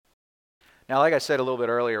Now, like I said a little bit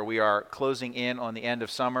earlier, we are closing in on the end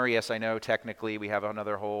of summer. Yes, I know technically we have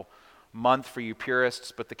another whole month for you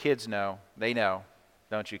purists, but the kids know. They know,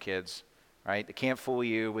 don't you kids? Right? They can't fool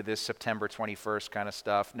you with this September 21st kind of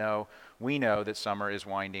stuff. No, we know that summer is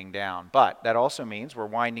winding down. But that also means we're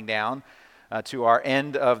winding down to our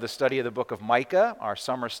end of the study of the book of Micah, our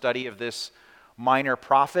summer study of this minor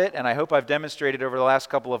prophet. And I hope I've demonstrated over the last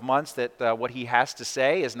couple of months that what he has to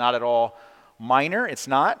say is not at all minor. It's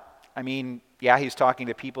not. I mean, yeah, he's talking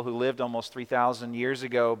to people who lived almost 3,000 years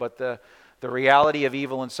ago, but the reality of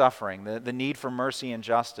evil and suffering, the need for mercy and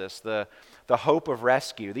justice, the hope of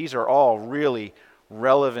rescue, these are all really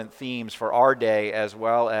relevant themes for our day as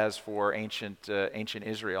well as for ancient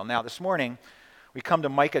Israel. Now, this morning, we come to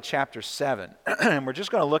Micah chapter 7, and we're just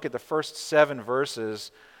going to look at the first 7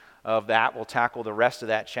 verses of that. We'll tackle the rest of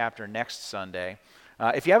that chapter next Sunday.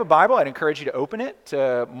 If you have a Bible, I'd encourage you to open it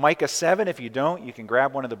to Micah 7. If you don't, you can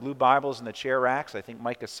grab one of the blue Bibles in the chair racks. I think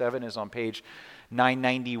Micah 7 is on page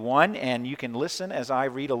 991, and you can listen as I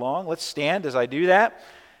read along. Let's stand as I do that,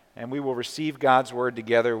 and we will receive God's word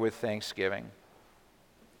together with thanksgiving.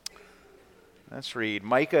 Let's read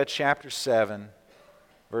Micah chapter 7,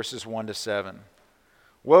 verses 1 to 7.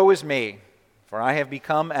 Woe is me, for I have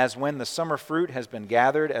become as when the summer fruit has been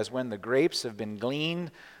gathered, as when the grapes have been gleaned.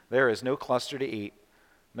 There is no cluster to eat,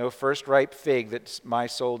 no first ripe fig that my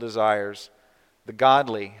soul desires. The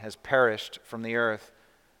godly has perished from the earth,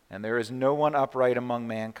 and there is no one upright among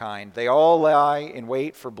mankind. They all lie in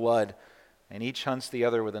wait for blood, and each hunts the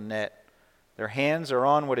other with a net. Their hands are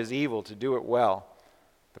on what is evil to do it well.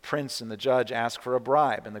 The prince and the judge ask for a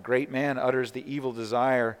bribe, and the great man utters the evil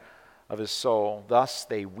desire of his soul. Thus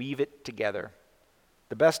they weave it together.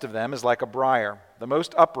 The best of them is like a briar. The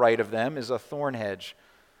most upright of them is a thorn hedge.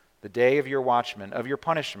 The day of your watchman, of your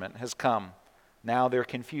punishment, has come. Now their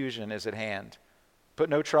confusion is at hand. Put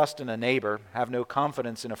no trust in a neighbor. Have no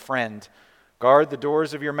confidence in a friend. Guard the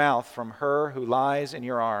doors of your mouth from her who lies in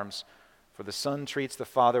your arms. For the son treats the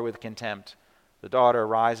father with contempt. The daughter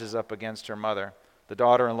rises up against her mother. The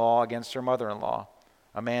daughter-in-law against her mother-in-law.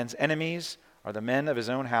 A man's enemies are the men of his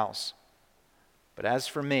own house. But as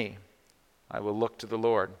for me, I will look to the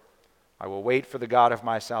Lord. I will wait for the God of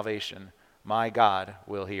my salvation. My God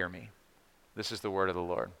will hear me. This is the word of the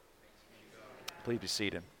Lord. Please be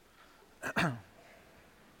seated.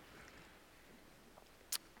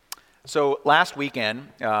 So last weekend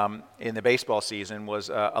in the baseball season was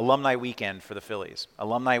alumni weekend for the Phillies.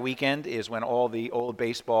 Alumni weekend is when all the old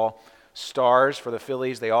baseball stars for the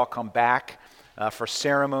Phillies, they all come back for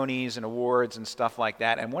ceremonies and awards and stuff like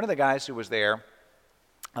that. And one of the guys who was there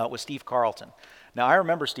was Steve Carlton. Now, I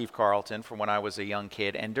remember Steve Carlton from when I was a young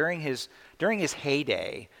kid, and during his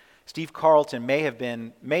heyday, Steve Carlton may have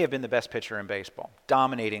been the best pitcher in baseball,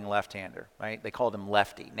 dominating left-hander, right? They called him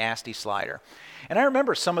Lefty, nasty slider. And I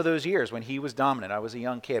remember some of those years when he was dominant. I was a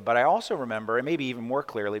young kid, but I also remember, and maybe even more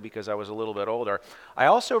clearly because I was a little bit older, I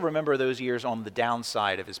also remember those years on the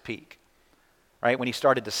downside of his peak, right? When he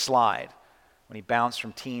started to slide, when he bounced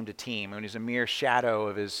from team to team, when he was a mere shadow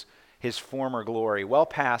of his former glory, well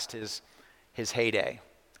past his heyday.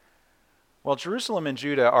 Well, Jerusalem and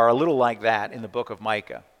Judah are a little like that in the book of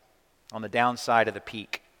Micah, on the downside of the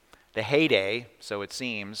peak. The heyday, so it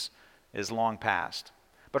seems, is long past.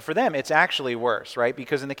 But for them, it's actually worse, right?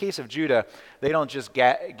 Because in the case of Judah, they don't just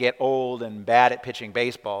get old and bad at pitching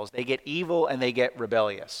baseballs. They get evil and they get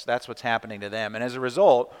rebellious. That's what's happening to them. And as a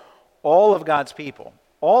result, all of God's people,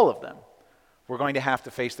 all of them, we're going to have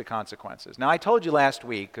to face the consequences. Now, I told you last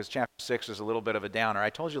week, because chapter 6 is a little bit of a downer, I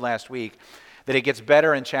told you last week that it gets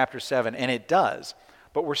better in chapter 7, and it does.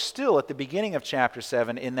 But we're still at the beginning of chapter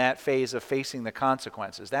 7 in that phase of facing the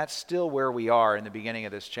consequences. That's still where we are in the beginning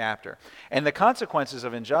of this chapter. And the consequences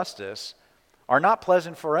of injustice are not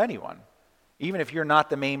pleasant for anyone, even if you're not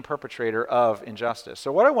the main perpetrator of injustice.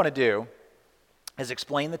 So what I want to do is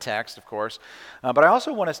explain the text, of course, but I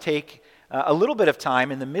also want to take a little bit of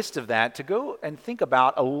time in the midst of that to go and think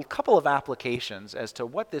about a couple of applications as to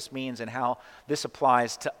what this means and how this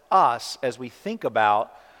applies to us as we think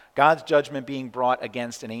about God's judgment being brought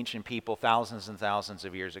against an ancient people thousands and thousands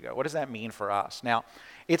of years ago. What does that mean for us? Now,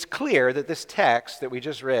 it's clear that this text that we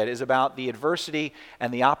just read is about the adversity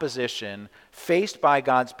and the opposition faced by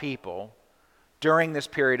God's people during this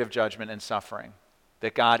period of judgment and suffering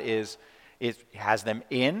that God has them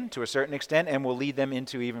in to a certain extent and will lead them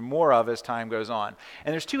into even more of as time goes on.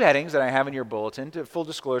 And there's 2 headings that I have in your bulletin. To full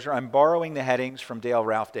disclosure, I'm borrowing the headings from Dale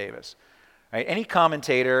Ralph Davis. Right? Any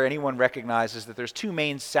commentator, anyone recognizes that there's 2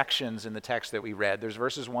 main sections in the text that we read. There's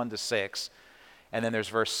verses 1 to 6, And then there's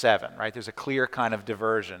verse 7, right? There's a clear kind of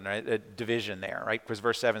diversion, right? A division there, right? Because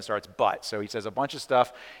verse 7 starts but. So he says a bunch of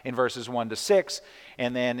stuff in verses 1 to 6,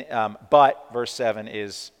 and then but verse 7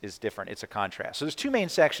 is different. It's a contrast. So there's two main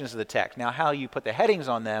sections of the text. Now, how you put the headings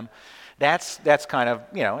on them, that's kind of,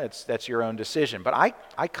 that's your own decision. But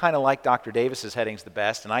I kind of like Dr. Davis's headings the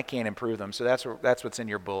best, and I can't improve them, so that's what's in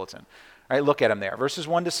your bulletin. All right, look at them there. Verses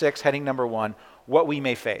 1 to 6, heading number 1, what we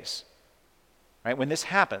may face. Right? When this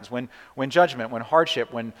happens, when judgment, when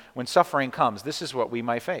hardship, when suffering comes, this is what we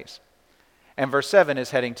might face. And verse 7 is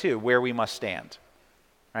heading 2, where we must stand.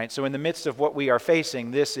 Right? So in the midst of what we are facing,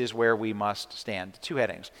 this is where we must stand. Two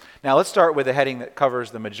headings. Now let's start with the heading that covers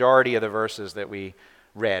the majority of the verses that we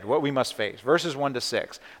read, what we must face. Verses 1 to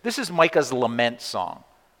 6. This is Micah's lament song.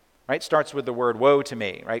 Right? Starts with the word woe to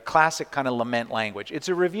me, right? Classic kind of lament language. It's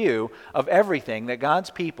a review of everything that God's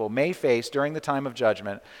people may face during the time of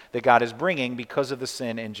judgment that God is bringing because of the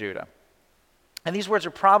sin in Judah. And these words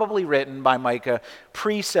are probably written by Micah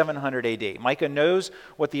pre-700 AD. Micah knows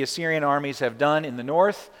what the Assyrian armies have done in the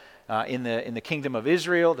north, in the kingdom of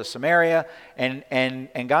Israel, to Samaria,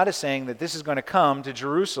 and God is saying that this is going to come to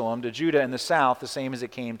Jerusalem, to Judah in the south, the same as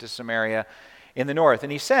it came to Samaria in the north.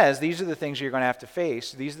 And he says, these are the things you're going to have to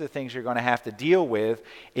face. These are the things you're going to have to deal with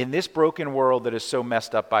in this broken world that is so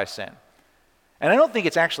messed up by sin. And I don't think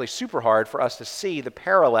it's actually super hard for us to see the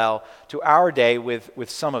parallel to our day with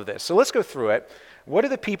some of this. So let's go through it. What do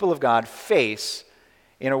the people of God face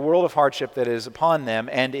in a world of hardship that is upon them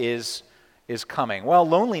and is coming? Well,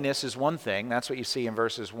 loneliness is one thing. That's what you see in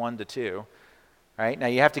verses 1 to 2. Right? Now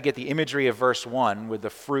you have to get the imagery of verse 1 with the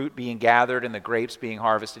fruit being gathered and the grapes being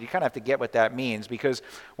harvested. You kind of have to get what that means, because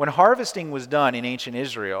when harvesting was done in ancient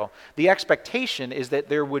Israel, the expectation is that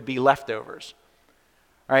there would be leftovers.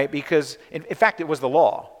 Right? Because, in fact, it was the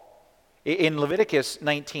law. In Leviticus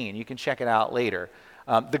 19, you can check it out later,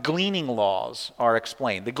 the gleaning laws are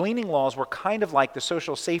explained. The gleaning laws were kind of like the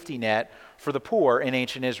social safety net for the poor in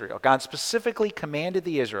ancient Israel. God specifically commanded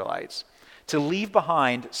the Israelites to leave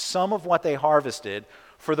behind some of what they harvested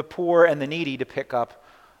for the poor and the needy to pick up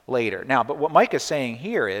later. Now, but what Micah is saying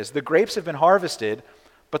here is the grapes have been harvested,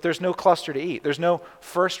 but there's no cluster to eat. There's no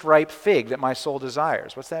first ripe fig that my soul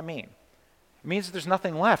desires. What's that mean? It means that there's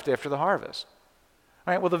nothing left after the harvest.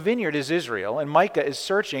 All right, well, the vineyard is Israel, and Micah is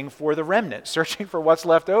searching for the remnant, searching for what's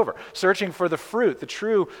left over, searching for the fruit, the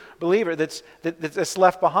true believer that's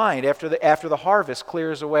left behind after the harvest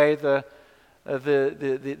clears away the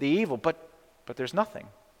evil. But there's nothing.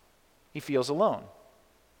 He feels alone.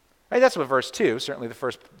 Right, that's what verse 2, certainly the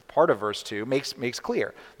first part of verse 2, makes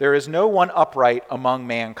clear. There is no one upright among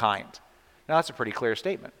mankind. Now that's a pretty clear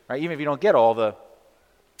statement, right? Even if you don't get all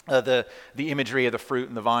the imagery of the fruit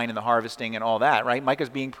and the vine and the harvesting and all that, right? Micah's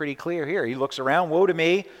being pretty clear here. He looks around, woe to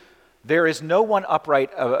me, there is no one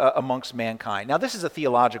upright amongst mankind. Now this is a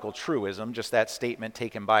theological truism, just that statement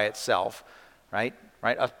taken by itself, right?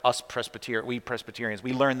 Us Presbyterians,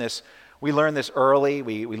 we learn this early,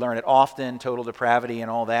 we learn it often, total depravity and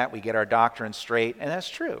all that. We get our doctrine straight, and that's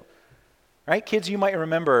true. Right? Kids, you might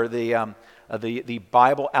remember the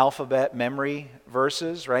Bible alphabet memory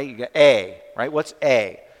verses, right? You got A, right? What's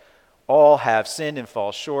A? All have sinned and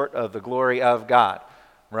fall short of the glory of God.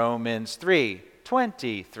 Romans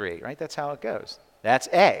 3:23, right? That's how it goes. That's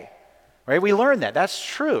A, right? We learn that. That's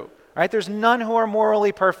true, right? There's none who are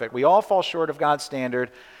morally perfect. We all fall short of God's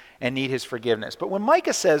standard and need his forgiveness. But when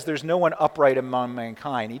Micah says there's no one upright among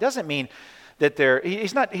mankind, he doesn't mean that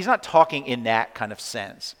he's not talking in that kind of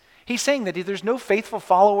sense. He's saying that there's no faithful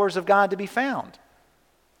followers of God to be found.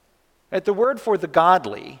 At the word for the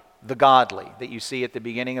godly that you see at the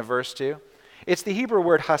beginning of verse 2, it's the Hebrew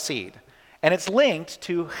word hasid, and it's linked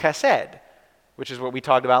to chesed, which is what we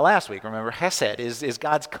talked about last week. Remember, chesed is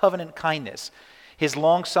God's covenant kindness, his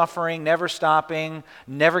long-suffering, never stopping,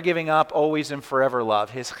 never giving up, always and forever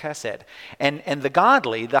love, his chesed. And the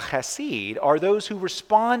godly, the chesed, are those who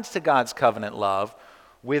respond to God's covenant love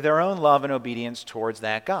with their own love and obedience towards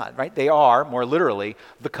that God, right? They are, more literally,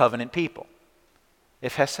 the covenant people.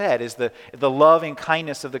 If Hesed is the loving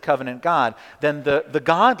kindness of the covenant God, then the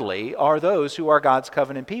godly are those who are God's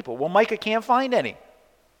covenant people. Well, Micah can't find any.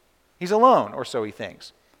 He's alone, or so he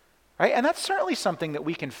thinks. Right? And that's certainly something that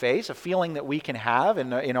we can face, a feeling that we can have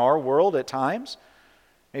in our world at times.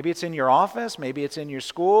 Maybe it's in your office, maybe it's in your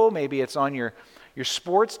school, maybe it's on your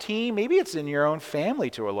sports team, maybe it's in your own family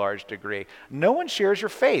to a large degree. No one shares your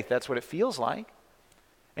faith, that's what it feels like.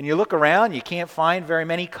 And you look around, you can't find very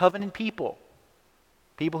many covenant people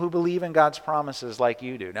who believe in God's promises like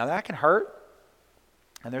you do. Now that can hurt.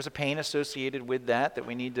 And there's a pain associated with that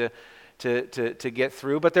we need to get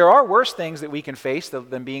through. But there are worse things that we can face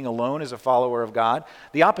than being alone as a follower of God.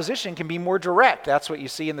 The opposition can be more direct. That's what you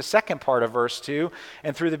see in the second part of verse 2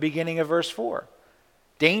 and through the beginning of verse 4.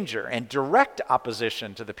 Danger and direct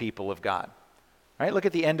opposition to the people of God. Right? Look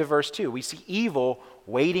at the end of verse 2. We see evil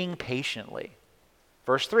waiting patiently.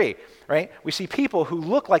 Verse 3, right? We see people who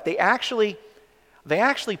look like they actually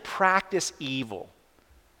practice evil.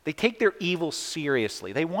 They take their evil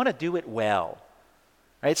seriously. They want to do it well.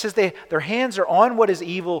 Right? It says their hands are on what is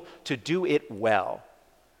evil to do it well.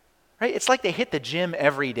 Right? It's like they hit the gym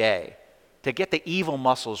every day to get the evil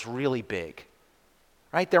muscles really big.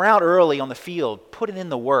 Right? They're out early on the field, putting in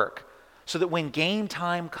the work, so that when game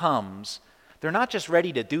time comes, they're not just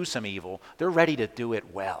ready to do some evil, they're ready to do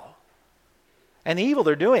it well. And the evil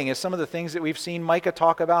they're doing is some of the things that we've seen Micah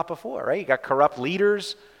talk about before, right? You got corrupt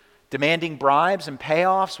leaders demanding bribes and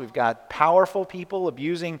payoffs. We've got powerful people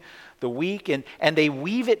abusing the weak, and they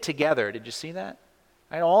weave it together. Did you see that?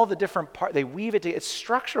 Right? All the different parts, they weave it together. It's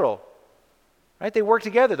structural. Right? They work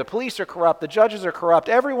together. The police are corrupt. The judges are corrupt.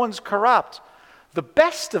 Everyone's corrupt. The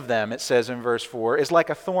best of them, it says in verse 4, is like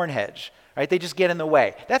a thorn hedge. Right? They just get in the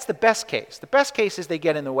way. That's the best case. The best case is they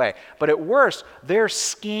get in the way. But at worst, they're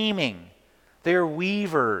scheming. They're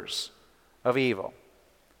weavers of evil.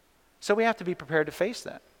 So we have to be prepared to face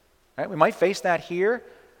that. Right? We might face that here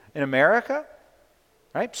in America.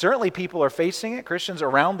 Right? Certainly people are facing it, Christians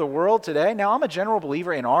around the world today. Now, I'm a general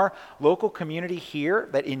believer in our local community here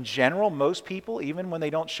that in general, most people, even when they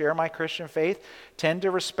don't share my Christian faith, tend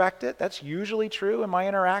to respect it. That's usually true in my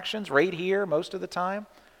interactions right here most of the time.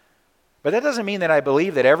 But that doesn't mean that I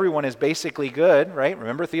believe that everyone is basically good, right?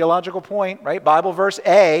 Remember theological point, right? Bible verse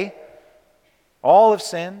A, all have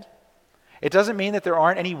sinned. It doesn't mean that there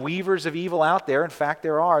aren't any weavers of evil out there. In fact,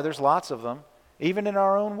 there are. There's lots of them. Even in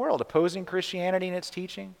our own world, opposing Christianity and its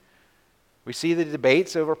teaching. We see the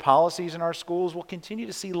debates over policies in our schools. We'll continue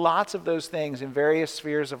to see lots of those things in various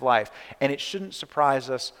spheres of life, and it shouldn't surprise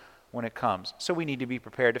us when it comes. So we need to be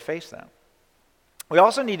prepared to face them. We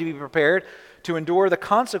also need to be prepared to endure the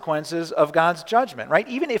consequences of God's judgment, right?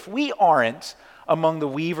 Even if we aren't among the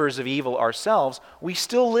weavers of evil ourselves, we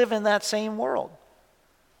still live in that same world.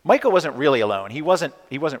 Micah wasn't really alone. He wasn't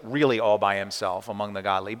really all by himself among the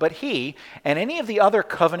godly. But he and any of the other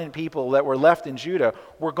covenant people that were left in Judah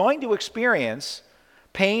were going to experience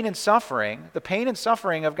pain and suffering, the pain and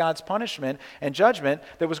suffering of God's punishment and judgment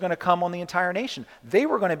that was going to come on the entire nation. They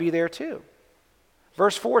were going to be there too.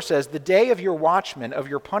 Verse 4 says, "The day of your watchman, of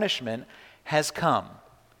your punishment, has come."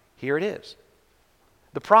 Here it is.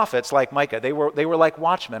 The prophets, like Micah, they were like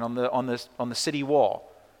watchmen on the city wall,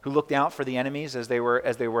 who looked out for the enemies as they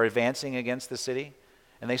were advancing against the city,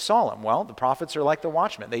 and they saw them. Well, the prophets are like the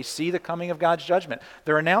watchmen. They see the coming of God's judgment.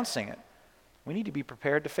 They're announcing it. We need to be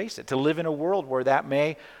prepared to face it, to live in a world where that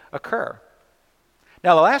may occur.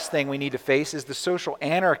 Now, the last thing we need to face is the social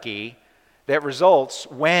anarchy that results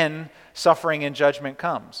when suffering and judgment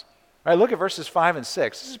comes. All right, look at verses 5 and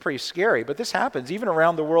 6. This is pretty scary, but this happens even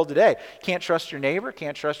around the world today. Can't trust your neighbor,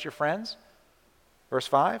 can't trust your friends. Verse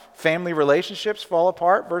 5, family relationships fall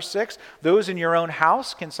apart. Verse 6, those in your own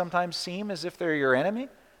house can sometimes seem as if they're your enemy.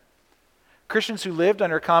 Christians who lived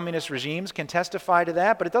under communist regimes can testify to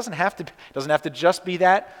that, but it doesn't have to just be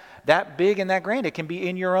that big and that grand. It can be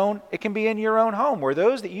in your own home, where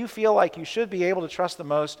those that you feel like you should be able to trust the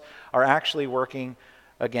most are actually working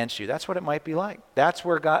against you. That's what it might be like. That's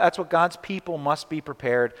what God's people must be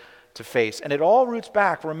prepared to face. And it all roots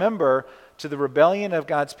back, remember, to the rebellion of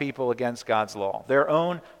God's people against God's law, their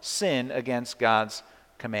own sin against God's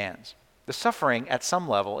commands. The suffering, at some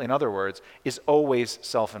level, in other words, is always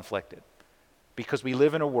self-inflicted, because we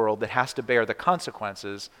live in a world that has to bear the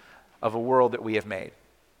consequences of a world that we have made.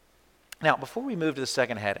 Now, before we move to the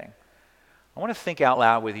second heading, I want to think out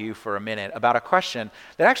loud with you for a minute about a question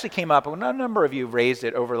that actually came up, and a number of you raised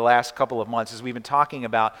it over the last couple of months as we've been talking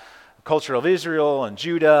about culture of Israel and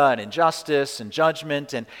Judah and injustice and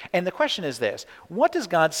judgment. And the question is this: what does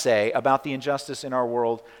God say about the injustice in our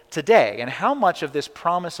world today? And how much of this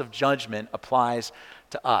promise of judgment applies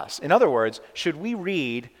to us? In other words, should we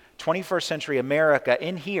read 21st century America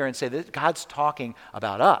in here and say that God's talking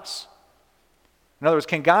about us? In other words,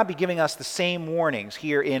 can God be giving us the same warnings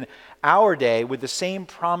here in our day with the same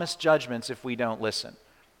promised judgments if we don't listen?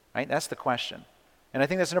 Right? That's the question. And I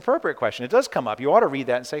think that's an appropriate question. It does come up. You ought to read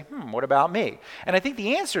that and say, what about me? And I think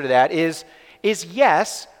the answer to that is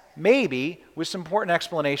yes, maybe, with some important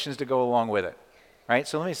explanations to go along with it. Right?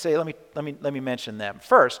 So let me mention them.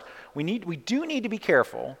 First, we do need to be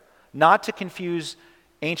careful not to confuse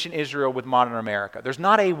ancient Israel with modern America. There's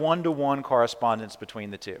not a one-to-one correspondence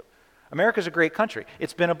between the two. America's a great country.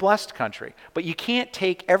 It's been a blessed country. But you can't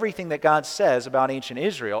take everything that God says about ancient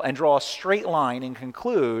Israel and draw a straight line and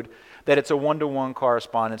conclude that it's a one-to-one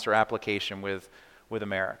correspondence or application with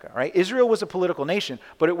America, right? Israel was a political nation,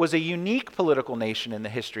 but it was a unique political nation in the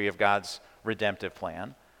history of God's redemptive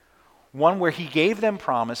plan. One where he gave them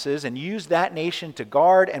promises and used that nation to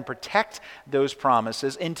guard and protect those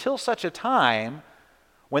promises until such a time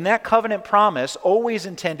when that covenant promise, always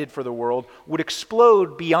intended for the world, would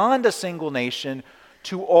explode beyond a single nation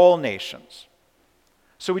to all nations.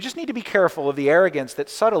 So we just need to be careful of the arrogance that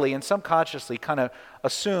subtly and subconsciously kind of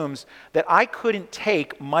assumes that I couldn't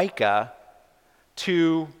take Micah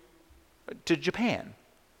to Japan,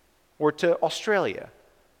 or to Australia,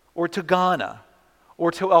 or to Ghana,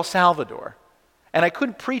 or to El Salvador. And I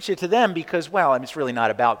couldn't preach it to them because, well, it's really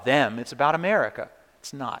not about them, it's about America.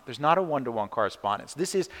 It's not. There's not a one-to-one correspondence.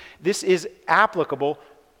 This is applicable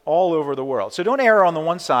all over the world. So don't err on the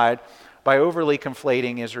one side by overly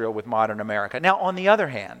conflating Israel with modern America. Now, on the other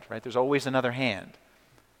hand, right, there's always another hand.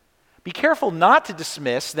 Be careful not to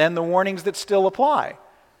dismiss, then, the warnings that still apply.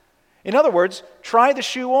 In other words, try the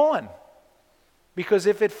shoe on. Because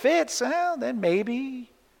if it fits, well, then maybe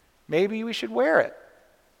we should wear it.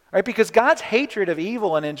 Right? Because God's hatred of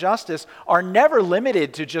evil and injustice are never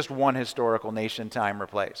limited to just one historical nation, time, or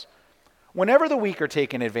place. Whenever the weak are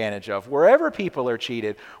taken advantage of, wherever people are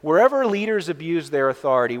cheated, wherever leaders abuse their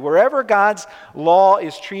authority, wherever God's law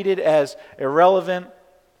is treated as irrelevant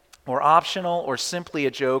or optional or simply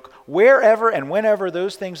a joke, wherever and whenever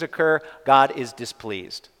those things occur, God is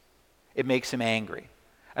displeased. It makes him angry.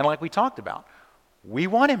 And like we talked about, we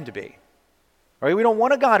want him to be. Right? We don't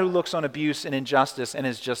want a God who looks on abuse and injustice and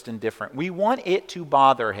is just indifferent. We want it to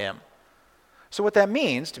bother him. So what that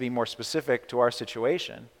means, to be more specific to our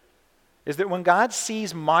situation, is that when God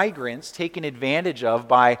sees migrants taken advantage of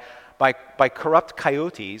by corrupt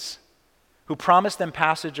coyotes who promise them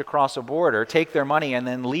passage across a border, take their money, and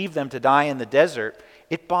then leave them to die in the desert,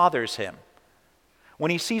 it bothers him. When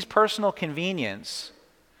he sees personal convenience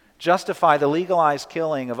justify the legalized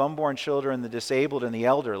killing of unborn children, the disabled, and the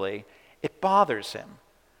elderly, it bothers him.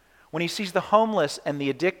 When he sees the homeless and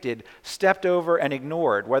the addicted stepped over and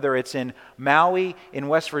ignored, whether it's in Maui, in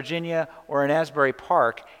West Virginia, or in Asbury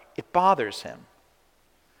Park, it bothers him.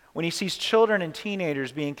 When he sees children and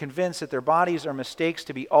teenagers being convinced that their bodies are mistakes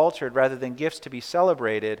to be altered rather than gifts to be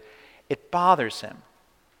celebrated, it bothers him.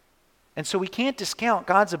 And so we can't discount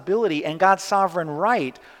God's ability and God's sovereign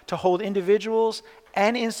right to hold individuals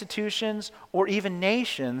and institutions or even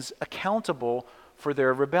nations accountable for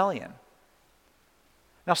their rebellion.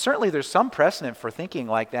 Now, certainly there's some precedent for thinking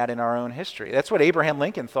like that in our own history. That's what Abraham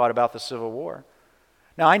Lincoln thought about the Civil War.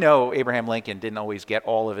 Now, I know Abraham Lincoln didn't always get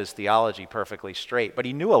all of his theology perfectly straight, but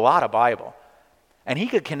he knew a lot of Bible. And he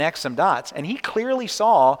could connect some dots. And he clearly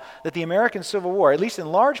saw that the American Civil War, at least in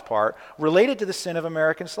large part, related to the sin of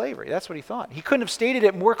American slavery. That's what he thought. He couldn't have stated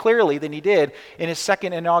it more clearly than he did in his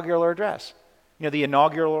second inaugural address. You know, the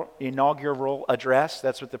inaugural address,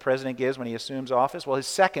 that's what the president gives when he assumes office. Well, his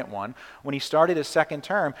second one, when he started his second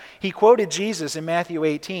term, he quoted Jesus in Matthew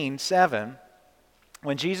 18:7,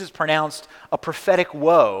 when Jesus pronounced a prophetic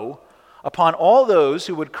woe upon all those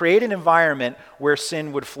who would create an environment where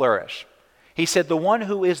sin would flourish. He said, the one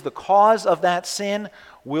who is the cause of that sin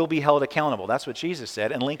will be held accountable. That's what Jesus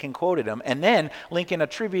said, and Lincoln quoted him. And then Lincoln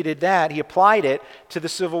attributed that, he applied it to the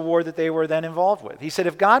Civil War that they were then involved with. He said,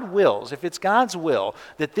 if God wills, if it's God's will,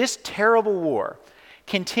 that this terrible war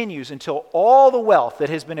continues until all the wealth that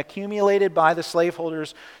has been accumulated by the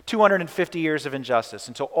slaveholders, 250 years of injustice,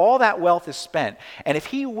 until all that wealth is spent, and if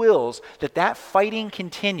he wills that that fighting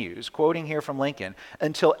continues, quoting here from Lincoln,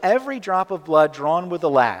 until every drop of blood drawn with the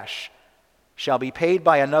lash shall be paid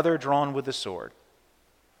by another drawn with the sword.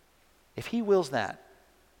 If he wills that,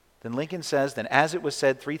 then Lincoln says, then as it was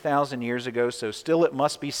said 3,000 years ago, so still it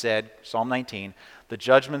must be said, Psalm 19, the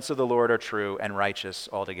judgments of the Lord are true and righteous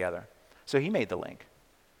altogether. So he made the link.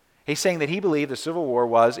 He's saying that he believed the Civil War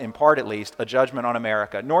was, in part at least, a judgment on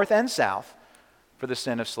America, North and South, for the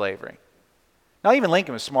sin of slavery. Now, even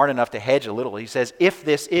Lincoln was smart enough to hedge a little. He says, if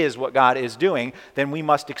this is what God is doing, then we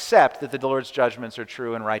must accept that the Lord's judgments are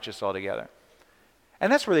true and righteous altogether.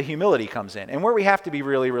 And that's where the humility comes in, and where we have to be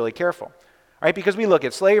really, really careful, right? Because we look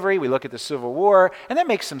at slavery, we look at the Civil War, and that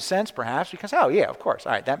makes some sense, perhaps, because, oh, yeah, of course,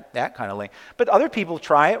 all right, that kind of link. But other people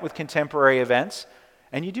try it with contemporary events,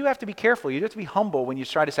 and you do have to be careful. You do have to be humble when you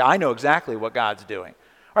try to say, I know exactly what God's doing.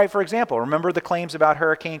 All right, for example, remember the claims about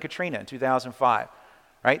Hurricane Katrina in 2005,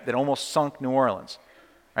 right, that almost sunk New Orleans.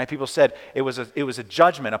 Right? People said it was a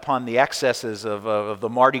judgment upon the excesses of the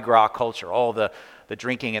Mardi Gras culture, all the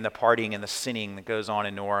drinking and the partying and the sinning that goes on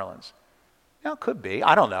in New Orleans. Now, it could be.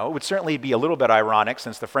 I don't know. It would certainly be a little bit ironic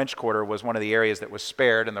since the French Quarter was one of the areas that was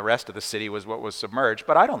spared and the rest of the city was what was submerged,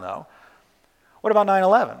 but I don't know. What about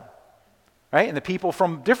 9/11? Right? And the people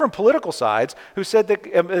from different political sides who said that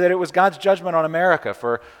it was God's judgment on America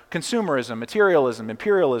for consumerism, materialism,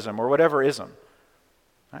 imperialism, or whatever ism.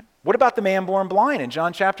 Right? What about the man born blind in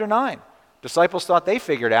John chapter 9? Disciples thought they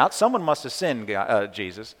figured out someone must have sinned,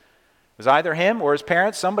 Jesus. It was either him or his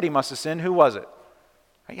parents. Somebody must have sinned. Who was it?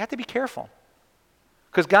 Right? You have to be careful.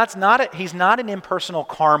 Because he's not an impersonal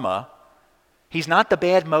karma. He's not the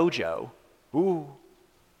bad mojo. Ooh.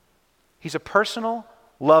 He's a personal,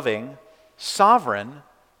 loving, sovereign,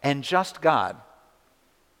 and just God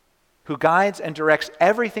who guides and directs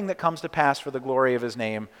everything that comes to pass for the glory of his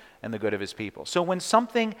name and the good of his people. So when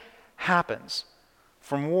something happens,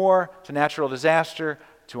 from war to natural disaster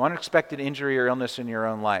to unexpected injury or illness in your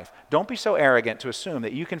own life, don't be so arrogant to assume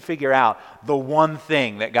that you can figure out the one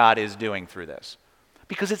thing that God is doing through this.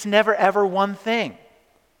 Because it's never, ever one thing.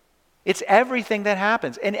 It's everything that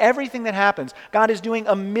happens. And everything that happens, God is doing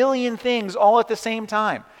a million things all at the same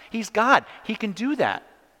time. He's God. He can do that.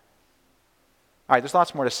 All right, there's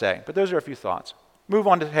lots more to say, but those are a few thoughts. Move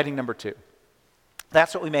on to heading number 2.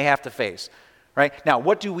 That's what we may have to face. Right? Now,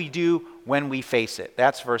 what do we do when we face it?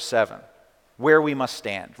 That's verse 7. Where we must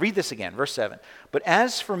stand. Read this again, verse 7. But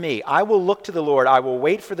as for me, I will look to the Lord. I will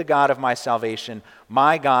wait for the God of my salvation.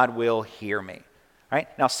 My God will hear me. Right?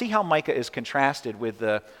 Now see how Micah is contrasted with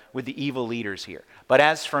the evil leaders here. But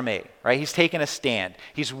as for me, right? He's taken a stand.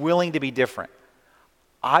 He's willing to be different.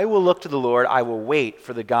 I will look to the Lord. I will wait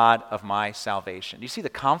for the God of my salvation. Do you see the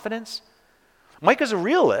confidence? Micah's a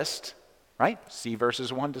realist, right? See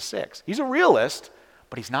verses 1 to 6. He's a realist,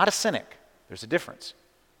 but he's not a cynic. There's a difference.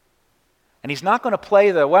 And he's not going to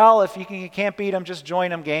play the, well, if you can't beat him, just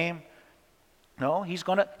join him game. No, he's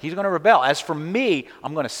going to rebel. As for me,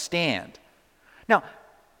 I'm going to stand. Now,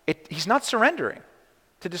 he's not surrendering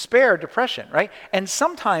to despair or depression, right? And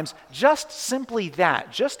sometimes just simply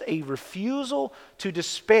that, just a refusal to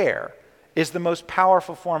despair is the most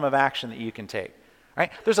powerful form of action that you can take,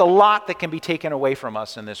 right? There's a lot that can be taken away from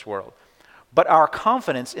us in this world. But our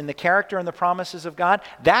confidence in the character and the promises of God,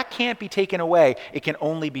 that can't be taken away. It can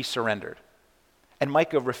only be surrendered. And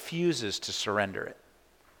Micah refuses to surrender it.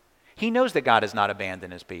 He knows that God has not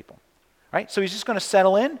abandoned his people. Right? So he's just going to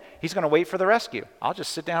settle in. He's going to wait for the rescue. I'll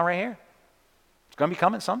just sit down right here. It's going to be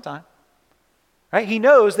coming sometime. Right? He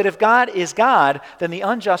knows that if God is God, then the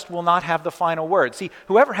unjust will not have the final word. See,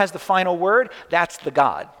 whoever has the final word, that's the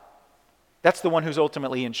God. That's the one who's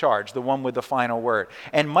ultimately in charge, the one with the final word.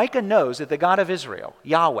 And Micah knows that the God of Israel,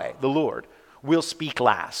 Yahweh, the Lord, will speak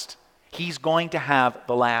last. He's going to have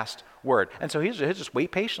the last word. And so he'll just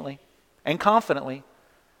wait patiently and confidently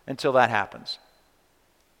until that happens.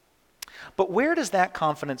 But where does that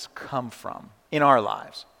confidence come from in our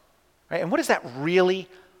lives? Right? And what does that really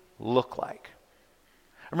look like?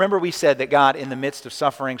 Remember we said that God, in the midst of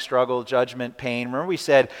suffering, struggle, judgment, pain, remember we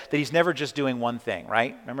said that he's never just doing one thing,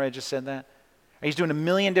 right? Remember I just said that? He's doing a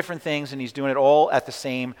million different things and he's doing it all at the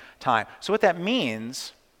same time. So what that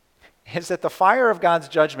means is that the fire of God's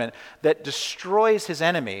judgment that destroys his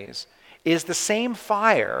enemies is the same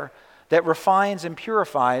fire that refines and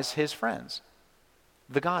purifies his friends,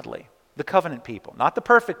 the godly. The covenant people, not the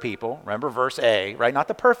perfect people. Remember verse A, right? Not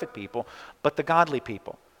the perfect people, but the godly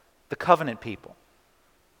people, the covenant people.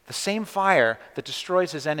 The same fire that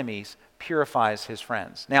destroys his enemies purifies his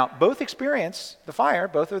friends. Now, both experience the fire.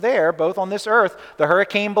 Both are there, both on this earth. The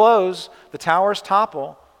hurricane blows, the towers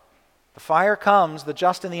topple, the fire comes, the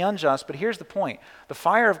just and the unjust. But here's the point. The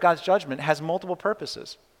fire of God's judgment has multiple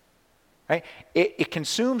purposes. Right? It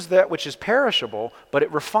consumes that which is perishable, but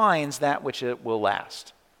it refines that which it will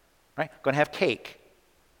last. Right? Going to have cake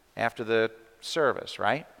after the service,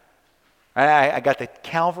 right? I got the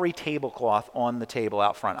Calvary tablecloth on the table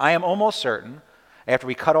out front. I am almost certain, after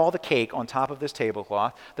we cut all the cake on top of this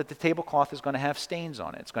tablecloth, that the tablecloth is going to have stains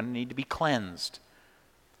on it. It's going to need to be cleansed.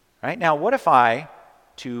 Right? Now, what if I,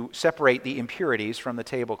 to separate the impurities from the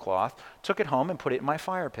tablecloth, took it home and put it in my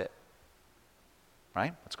fire pit?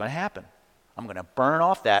 Right? What's going to happen? I'm going to burn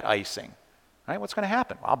off that icing. Right? What's going to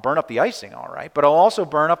happen? Well, I'll burn up the icing, all right, but I'll also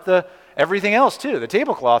burn up everything else too. The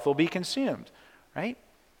tablecloth will be consumed, right?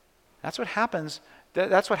 That's what happens.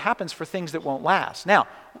 That's what happens for things that won't last. Now,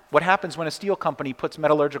 what happens when a steel company puts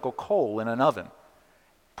metallurgical coal in an oven,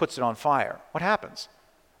 puts it on fire? What happens?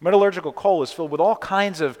 Metallurgical coal is filled with all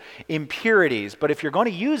kinds of impurities, but if you're going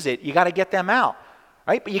to use it, you got to get them out,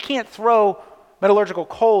 right? But you can't throw metallurgical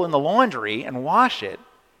coal in the laundry and wash it.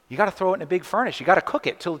 You got to throw it in a big furnace. You got to cook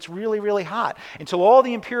it till it's really, really hot, until all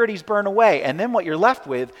the impurities burn away. And then what you're left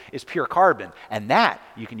with is pure carbon. And that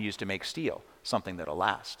you can use to make steel. something that'll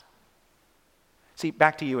last. See,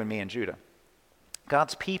 back to you and me and Judah.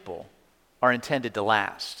 God's people are intended to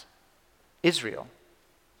last. Israel,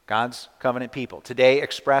 God's covenant people, today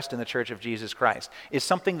expressed in the Church of Jesus Christ, is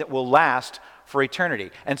something that will last for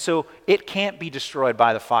eternity. And so it can't be destroyed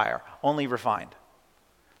by the fire, only refined.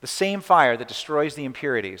 The same fire that destroys the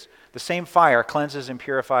impurities, the same fire cleanses and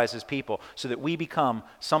purifies his people so that we become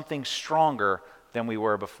something stronger than we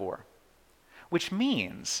were before. Which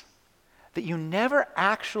means that you never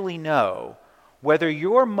actually know whether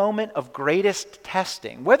your moment of greatest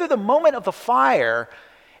testing, whether the moment of the fire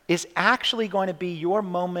is actually going to be your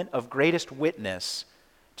moment of greatest witness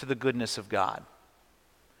to the goodness of God.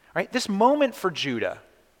 Right? This moment for Judah,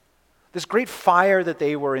 this great fire that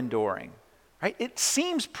they were enduring, right? It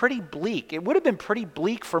seems pretty bleak. It would have been pretty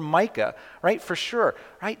bleak for Micah, right? For sure,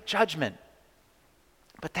 right? Judgment.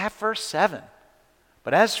 But that verse 7,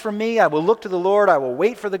 but as for me, I will look to the Lord. I will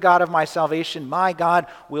wait for the God of my salvation. My God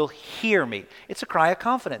will hear me. It's a cry of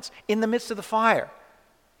confidence in the midst of the fire.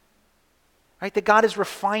 Right? That God is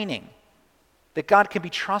refining. That God can be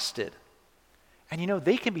trusted. And you know,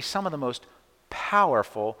 they can be some of the most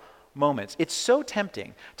powerful moments. It's so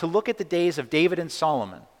tempting to look at the days of David and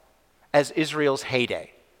Solomon as Israel's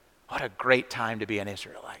heyday. What a great time to be an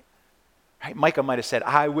Israelite. Right? Micah might have said,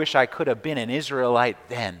 I wish I could have been an Israelite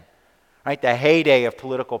then. Right? The heyday of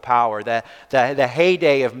political power, the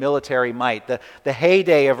heyday of military might, the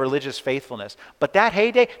heyday of religious faithfulness. But that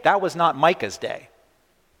heyday, that was not Micah's day.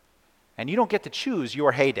 And you don't get to choose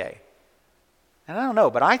your heyday. And I don't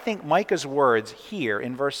know, but I think Micah's words here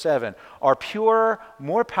in verse 7 are purer,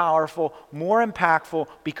 more powerful, more impactful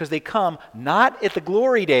because they come not at the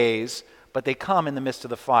glory days, but they come in the midst of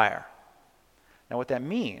the fire. Now what that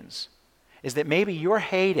means is that maybe your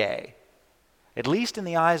heyday, at least in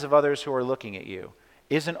the eyes of others who are looking at you,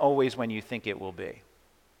 isn't always when you think it will be.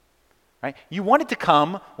 Right? You want it to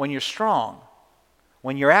come when you're strong,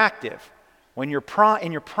 when you're active, when you're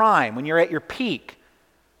in your prime, when you're at your peak.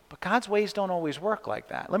 But God's ways don't always work like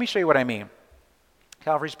that. Let me show you what I mean.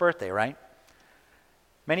 Calvary's birthday, right?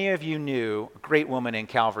 Many of you knew a great woman in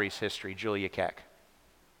Calvary's history, Julia Keck.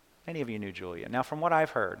 Many of you knew Julia. Now, from what I've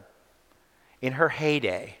heard, in her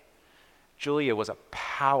heyday, Julia was a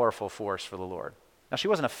powerful force for the Lord. Now, she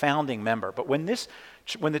wasn't a founding member, but when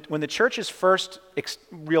the church's first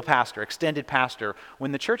real pastor, extended pastor,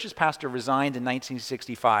 when the church's pastor resigned in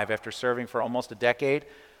 1965 after serving for almost a decade,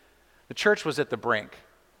 the church was at the brink.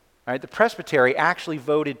 Right? The presbytery actually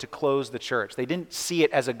voted to close the church. They didn't see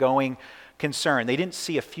it as a going concern. They didn't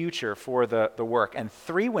see a future for the work. And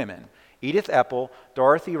 3 women, Edith Eppel,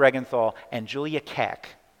 Dorothy Regenthal, and Julia Keck,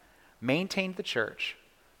 maintained the church,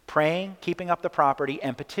 praying, keeping up the property,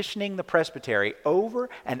 and petitioning the presbytery over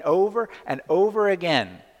and over and over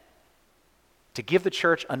again to give the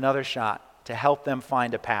church another shot, to help them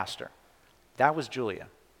find a pastor. That was Julia.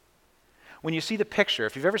 When you see the picture,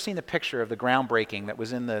 if you've ever seen the picture of the groundbreaking that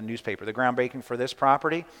was in the newspaper, the groundbreaking for this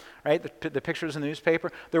property, right? The pictures in the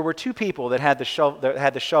newspaper, there were 2 people that had the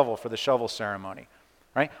shovel for the shovel ceremony,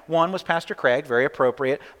 right? One was Pastor Craig, very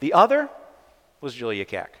appropriate. The other was Julia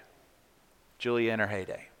Keck. Julia in her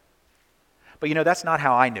heyday. But you know, that's not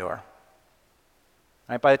how I knew her.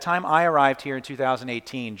 Right? By the time I arrived here in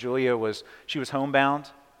 2018, Julia was homebound.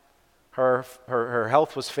 Her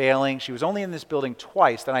health was failing. She was only in this building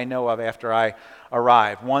twice that I know of after I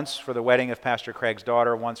arrived. Once for the wedding of Pastor Craig's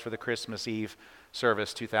daughter, once for the Christmas Eve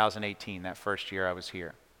service 2018, that first year I was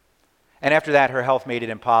here. And after that, her health made it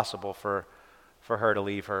impossible for her to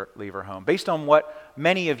leave her home. Based on what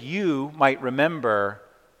many of you might remember,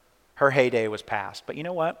 her heyday was past. But you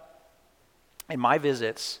know what? In my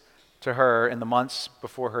visits to her in the months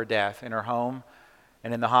before her death, in her home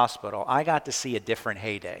and in the hospital, I got to see a different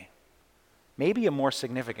heyday. Maybe a more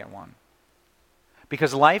significant one.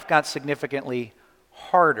 Because life got significantly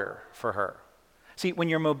harder for her. See, when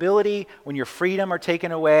your mobility, when your freedom are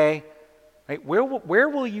taken away, right, where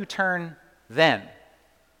will you turn then?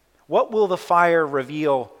 What will the fire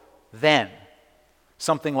reveal then?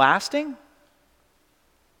 Something lasting?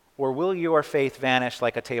 Or will your faith vanish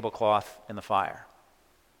like a tablecloth in the fire?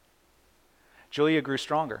 Julia grew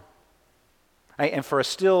stronger. Right? And for a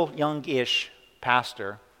still young-ish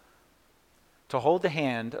pastor, to hold the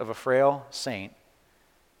hand of a frail saint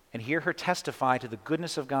and hear her testify to the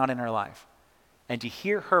goodness of God in her life, and to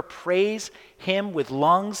hear her praise him with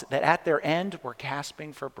lungs that at their end were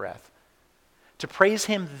gasping for breath, to praise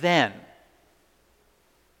him then,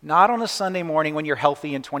 not on a Sunday morning when you're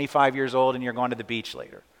healthy and 25 years old and you're going to the beach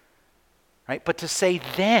later, right? But to say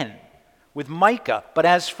then, with Micah, but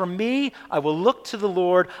as for me, I will look to the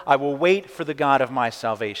Lord, I will wait for the God of my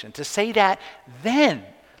salvation. To say that then,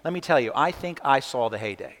 let me tell you, I think I saw the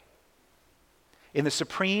heyday. In the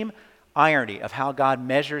supreme irony of how God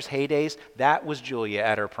measures heydays, that was Julia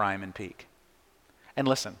at her prime and peak. And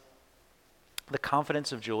listen, the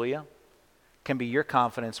confidence of Julia can be your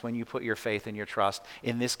confidence when you put your faith and your trust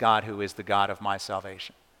in this God who is the God of my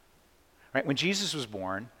salvation. Right? When Jesus was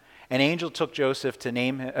born, an angel told Joseph to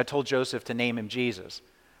name him Jesus,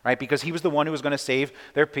 right? Because he was the one who was going to save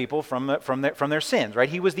their people from their sins, right?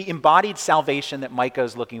 He was the embodied salvation that Micah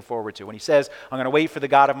is looking forward to. When he says, I'm going to wait for the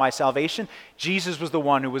God of my salvation, Jesus was the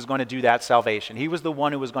one who was going to do that salvation. He was the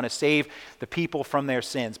one who was going to save the people from their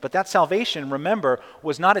sins. But that salvation, remember,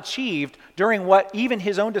 was not achieved during what even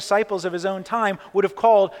his own disciples of his own time would have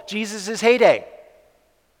called Jesus' heyday.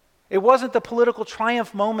 It wasn't the political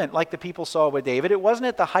triumph moment like the people saw with David. It wasn't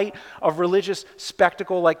at the height of religious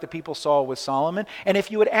spectacle like the people saw with Solomon. And if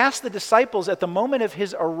you had asked the disciples at the moment of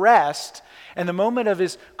his arrest and the moment of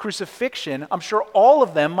his crucifixion, I'm sure all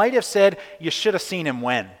of them might have said, you should have seen him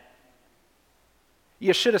when.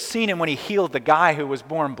 You should have seen him when he healed the guy who was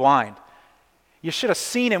born blind. You should have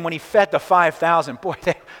seen him when he fed the 5,000. Boy,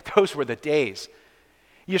 those were the days.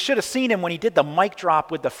 You should have seen him when he did the mic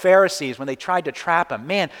drop with the Pharisees when they tried to trap him.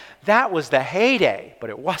 Man, that was the heyday,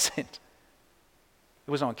 but it wasn't.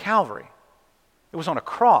 It was on Calvary. It was on a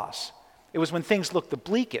cross. It was when things looked the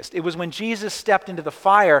bleakest. It was when Jesus stepped into the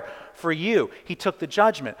fire for you. He took the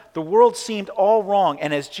judgment. The world seemed all wrong,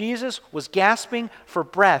 and as Jesus was gasping for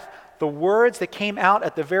breath, the words that came out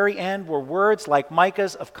at the very end were words like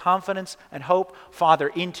Micah's of confidence and hope. Father,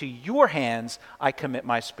 into your hands I commit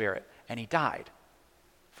my spirit. And he died.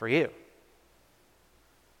 For you.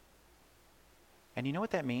 And you know what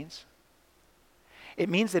that means? It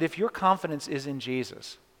means that if your confidence is in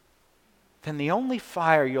Jesus, then the only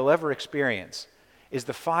fire you'll ever experience is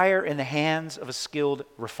the fire in the hands of a skilled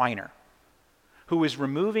refiner who is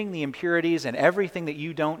removing the impurities and everything that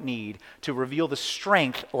you don't need to reveal the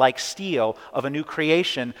strength like steel of a new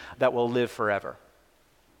creation that will live forever.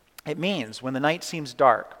 It means when the night seems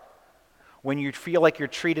dark, when you feel like you're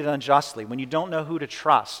treated unjustly, when you don't know who to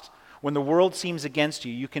trust, when the world seems against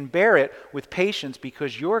you, you can bear it with patience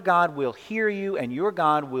because your God will hear you and your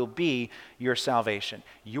God will be your salvation.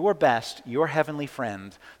 Your best, your heavenly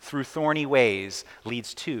friend, through thorny ways,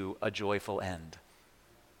 leads to a joyful end.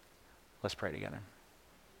 Let's pray together.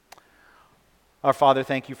 Our Father,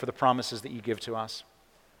 thank you for the promises that you give to us,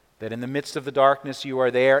 that in the midst of the darkness you are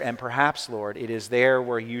there, and perhaps, Lord, it is there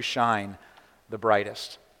where you shine the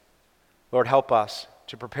brightest. Lord, help us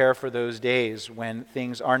to prepare for those days when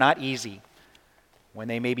things are not easy, when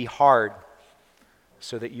they may be hard,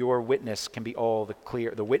 so that your witness can be all the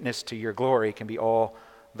clear, the witness to your glory can be all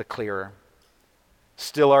the clearer.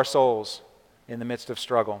 Still our souls in the midst of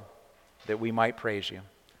struggle, that we might praise you.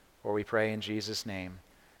 For we pray in Jesus' name.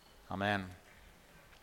 Amen.